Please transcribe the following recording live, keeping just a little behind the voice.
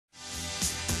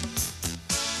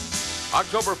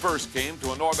October 1st came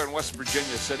to a northern West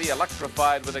Virginia city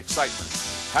electrified with excitement,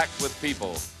 packed with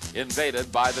people, invaded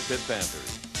by the Pitt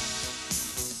Panthers.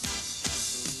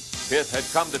 Pitt had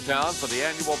come to town for the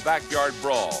annual Backyard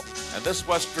Brawl, and this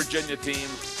West Virginia team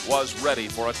was ready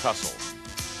for a tussle.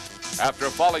 After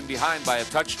falling behind by a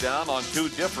touchdown on 2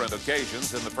 different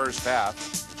occasions in the first half,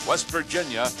 West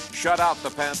Virginia shut out the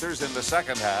Panthers in the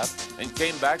second half and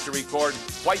came back to record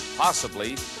quite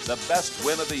possibly the best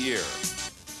win of the year.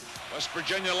 West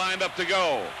Virginia lined up to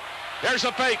go. Here's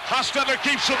a fake. Hostetler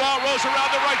keeps the ball, rolls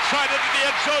around the right side into the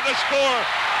end zone to score.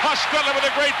 Hostetler with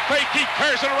a great fake. He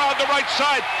carries it around the right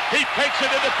side. He takes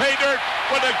it into pay dirt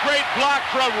with a great block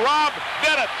from Rob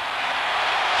Bennett.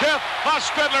 Jeff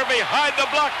Hostetler behind the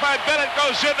block by Bennett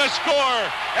goes in to score.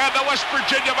 And the West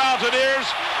Virginia Mountaineers,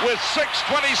 with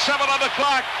 6:27 on the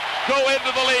clock, go into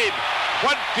the lead.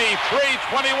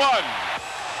 23-21.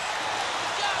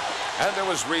 And there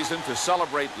was reason to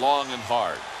celebrate long and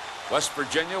hard. West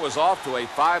Virginia was off to a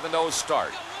 5-0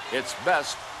 start, its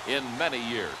best in many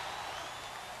years.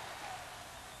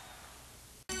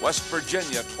 West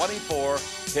Virginia 24,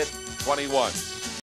 Pitt 21.